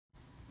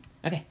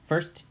Okay,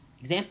 first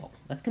example.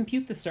 Let's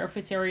compute the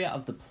surface area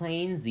of the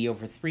plane z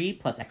over 3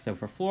 plus x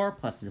over 4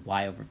 plus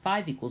y over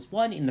 5 equals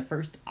 1 in the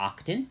first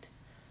octant.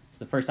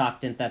 So the first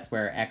octant, that's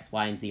where x,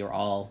 y, and z are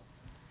all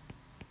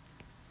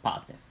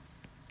positive.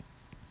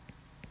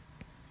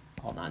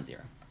 All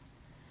non-zero.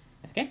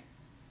 Okay,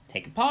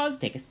 take a pause,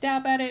 take a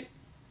stab at it.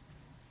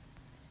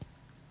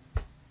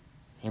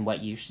 And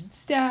what you should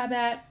stab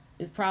at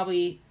is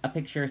probably a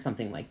picture of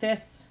something like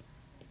this.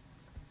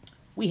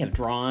 We have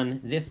drawn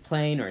this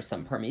plane, or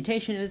some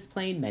permutation of this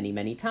plane, many,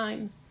 many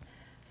times.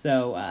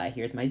 So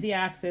here's my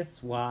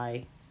z-axis,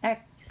 y,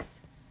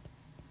 x.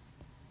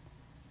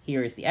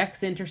 Here is the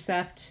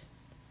x-intercept.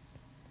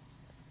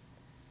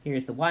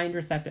 Here's the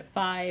y-intercept at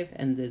 5,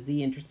 and the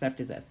z-intercept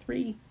is at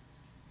 3.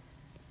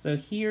 So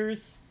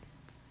here's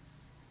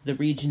the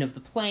region of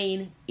the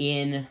plane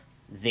in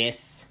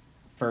this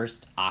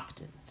first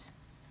octant.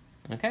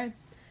 Okay?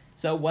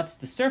 So what's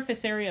the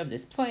surface area of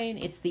this plane?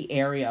 It's the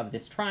area of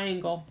this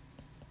triangle.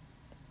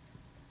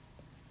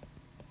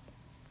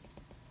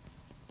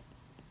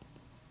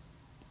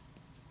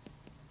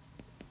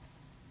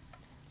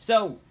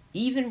 So,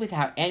 even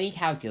without any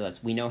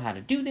calculus, we know how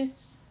to do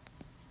this.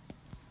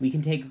 We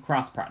can take a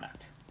cross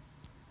product.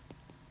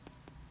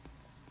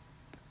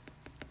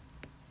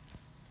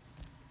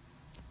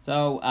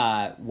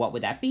 So, what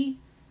would that be?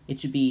 It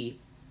should be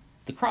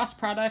the cross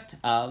product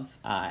of,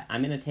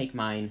 I'm going to take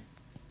my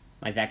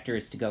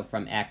vectors to go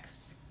from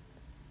x,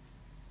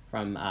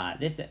 from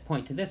this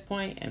point to this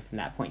point, and from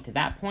that point to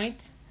that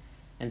point.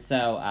 And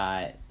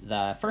so,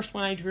 the first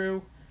one I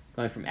drew,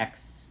 going from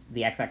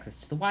the x-axis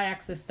to the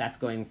y-axis, that's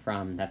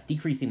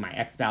decreasing my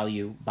x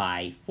value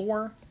by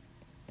 4,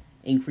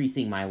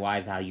 increasing my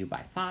y value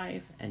by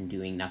 5, and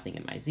doing nothing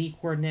in my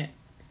z-coordinate.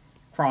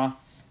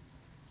 Cross.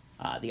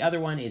 The other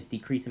one is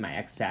decreasing my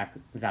x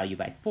value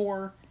by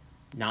 4,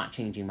 not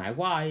changing my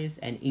y's,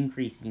 and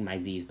increasing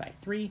my z's by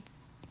 3.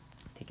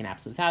 Take an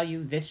absolute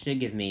value. This should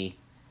give me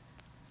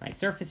my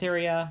surface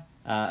area.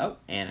 Oh,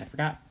 and I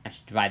forgot, I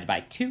should divide it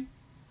by 2.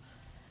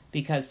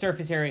 Because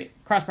surface area,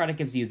 cross product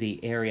gives you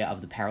the area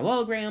of the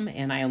parallelogram,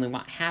 and I only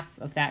want half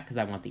of that because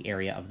I want the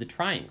area of the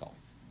triangle.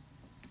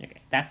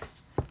 Okay,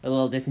 that's a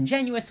little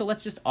disingenuous, so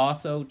let's just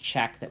also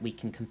check that we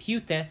can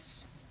compute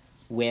this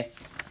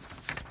with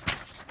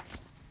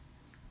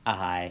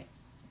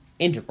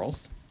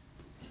integrals,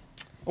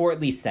 or at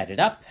least set it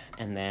up,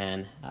 and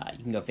then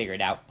you can go figure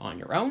it out on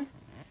your own.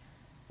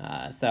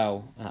 Let's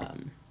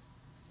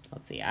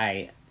see,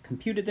 I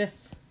computed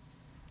this,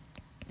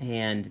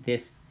 and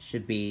this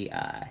should be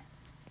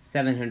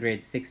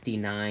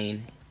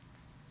 769.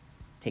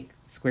 Take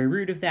the square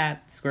root of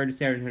that, square root of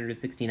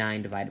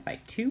 769 divided by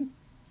 2.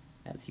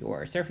 That's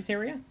your surface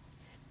area.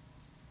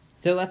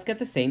 So let's get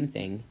the same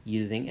thing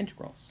using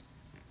integrals.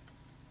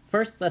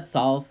 First, let's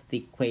solve the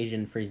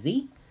equation for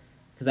z,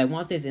 because I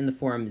want this in the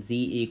form z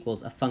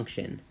equals a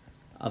function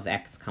of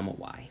x comma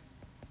y.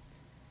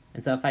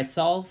 And so if I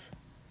solve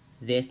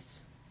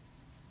this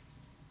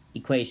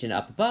equation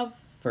up above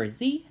for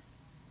z,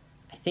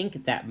 I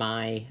think that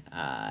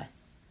I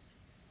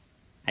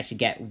should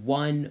get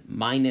 1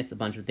 minus a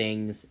bunch of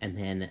things, and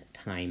then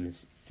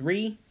times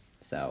 3.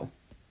 So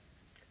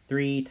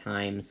 3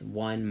 times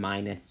 1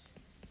 minus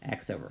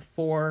x over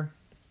 4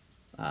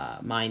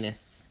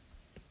 minus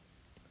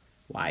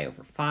y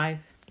over 5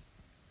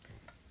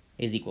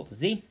 is equal to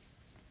z.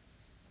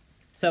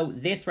 So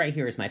this right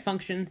here is my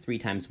function, 3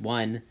 times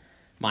 1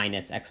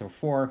 minus x over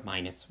 4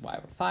 minus y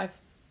over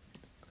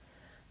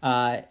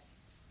 5.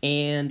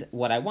 And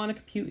what I want to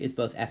compute is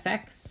both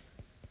fx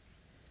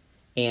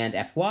and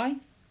fy.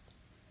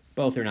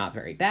 Both are not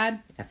very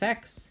bad.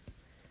 Fx,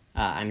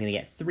 I'm going to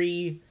get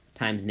 3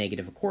 times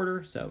negative a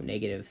quarter, so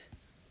negative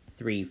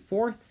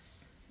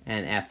 3/4,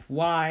 and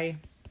fy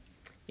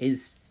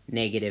is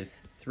negative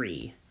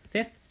 3/5.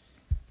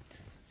 So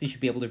you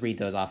should be able to read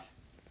those off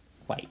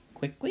quite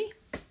quickly.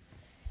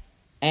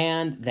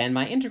 And then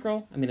my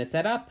integral, I'm going to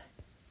set up,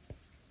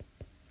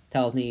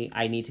 tells me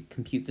I need to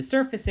compute the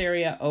surface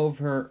area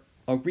over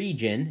a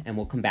region, and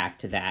we'll come back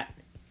to that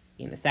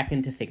in a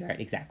second to figure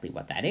out exactly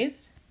what that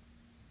is,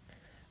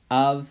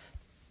 of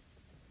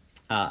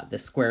the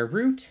square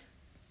root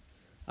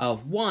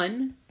of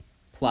 1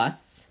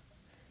 plus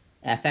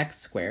fx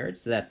squared,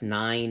 so that's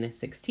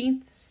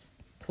 9/16,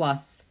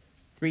 plus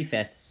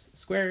 3/5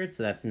 squared,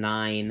 so that's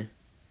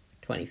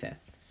 9/25.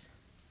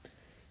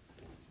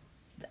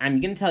 I'm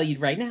going to tell you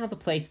right now the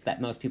place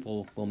that most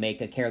people will make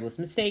a careless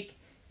mistake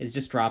is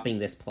just dropping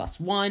this plus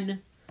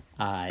 1.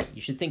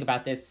 You should think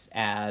about this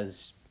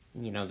as,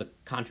 the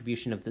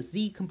contribution of the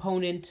z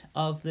component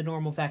of the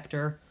normal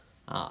vector.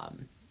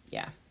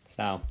 Yeah,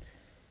 so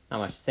not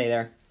much to say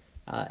there.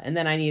 And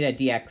then I need a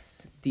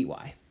dx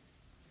dy,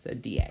 so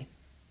dA.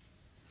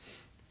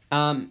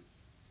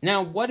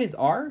 Now, what is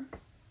R?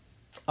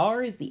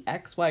 R is the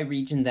xy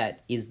region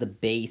that is the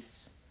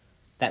base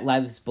that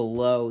lies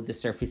below the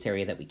surface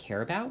area that we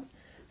care about.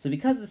 So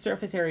because the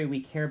surface area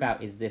we care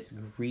about is this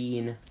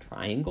green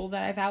triangle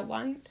that I've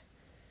outlined,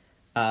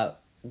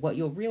 what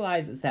you'll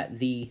realize is that in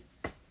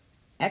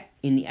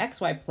the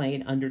xy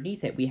plane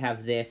underneath it, we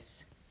have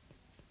this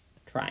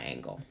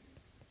triangle.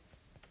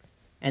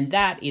 And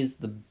that is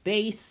the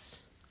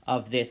base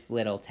of this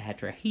little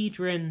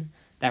tetrahedron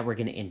that we're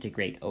going to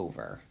integrate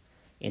over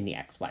in the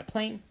xy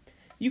plane.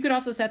 You could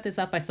also set this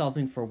up by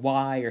solving for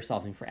y or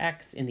solving for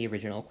x in the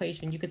original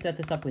equation. You could set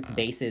this up with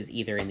bases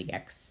either in the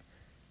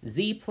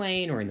xz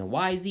plane or in the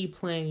yz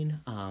plane,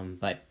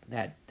 but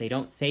that they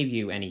don't save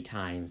you any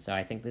time, so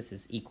I think this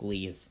is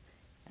equally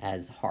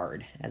as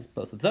hard as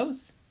both of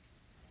those.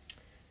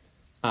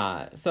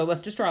 So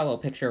let's just draw a little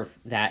picture of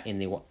that in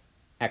the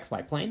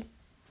xy plane.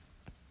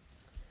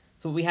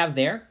 So what we have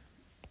there,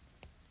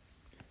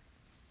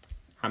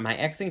 my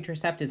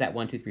x-intercept is at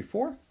 1, 2, 3,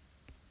 4.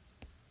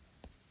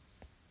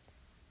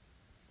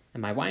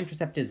 And my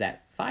y-intercept is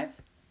at 5.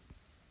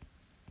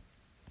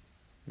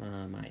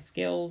 My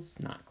scale's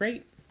not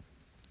great,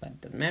 but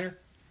it doesn't matter.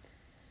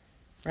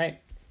 Right?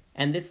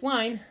 And this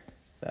line,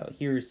 so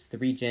here's the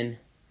region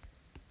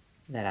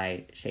that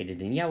I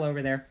shaded in yellow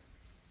over there.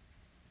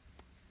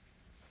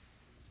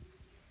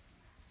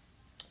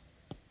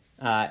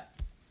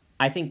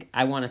 I think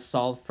I want to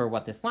solve for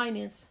what this line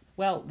is.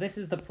 Well, this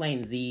is the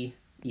plane z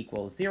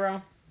equals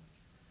 0.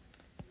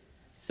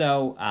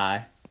 So,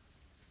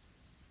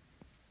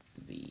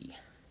 z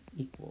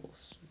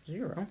equals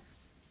 0.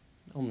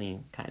 Only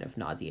kind of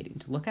nauseating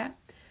to look at.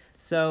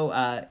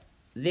 So,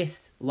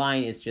 this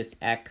line is just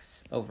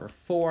x over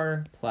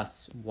 4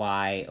 plus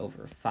y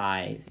over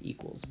 5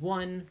 equals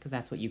 1, because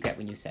that's what you get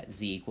when you set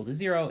z equal to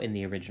 0 in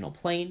the original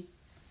plane.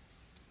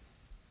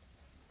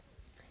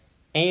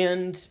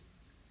 And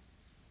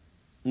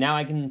now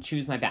I can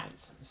choose my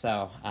bounds.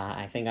 So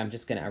I think I'm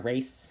just going to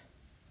erase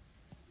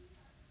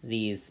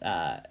these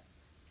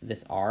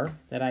this r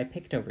that I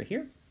picked over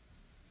here.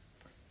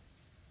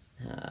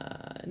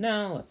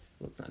 No,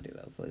 let's not do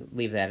that. Let's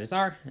leave that as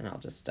r, and I'll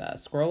just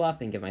scroll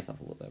up and give myself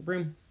a little bit of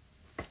room.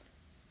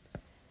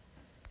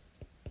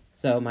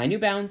 So my new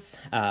bounds,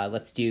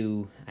 let's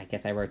do, I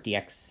guess I wrote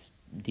dx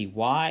dy.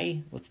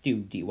 Let's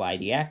do dy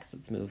dx.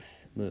 Let's move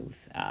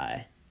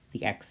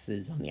the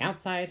x's on the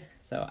outside.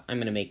 So I'm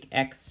going to make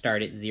x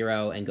start at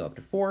 0 and go up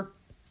to 4.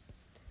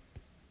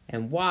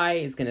 And y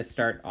is going to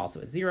start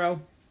also at 0.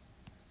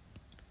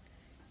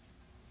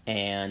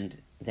 And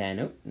then,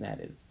 oh, that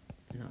is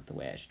not the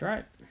way I should draw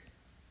it.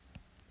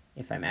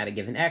 If I'm at a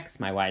given x,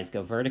 my y's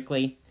go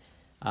vertically.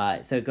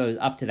 So it goes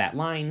up to that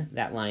line.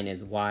 That line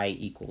is y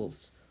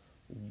equals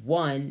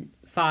 5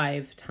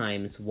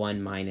 times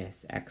 1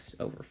 minus x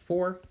over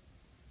 4.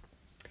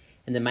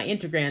 And then my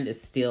integrand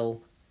is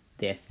still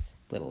this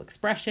little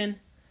expression.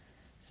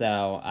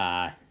 So,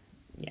 yeah,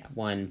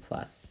 1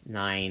 plus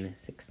 9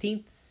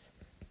 sixteenths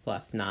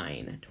plus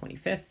 9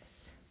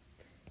 25ths.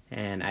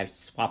 And I've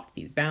swapped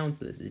these bounds,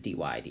 so this is dy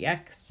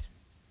dx.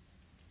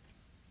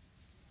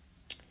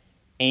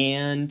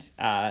 And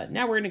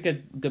now we're in a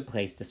good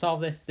place to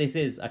solve this. This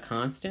is a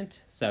constant,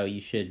 so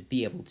you should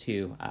be able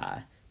to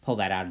pull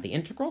that out of the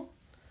integral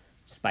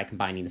just by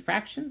combining the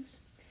fractions.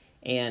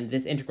 And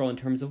this integral in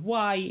terms of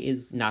y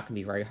is not going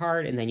to be very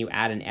hard, and then you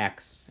add an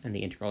x, and the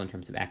integral in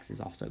terms of x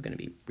is also going to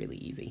be really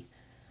easy.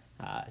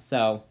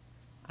 So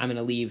I'm going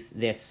to leave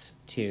this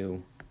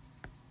to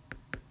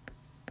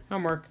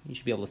homework. You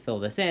should be able to fill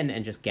this in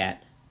and just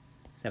get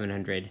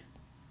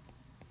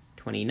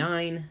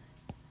 729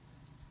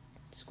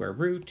 square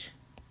root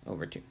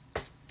over 2.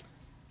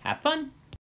 Have fun!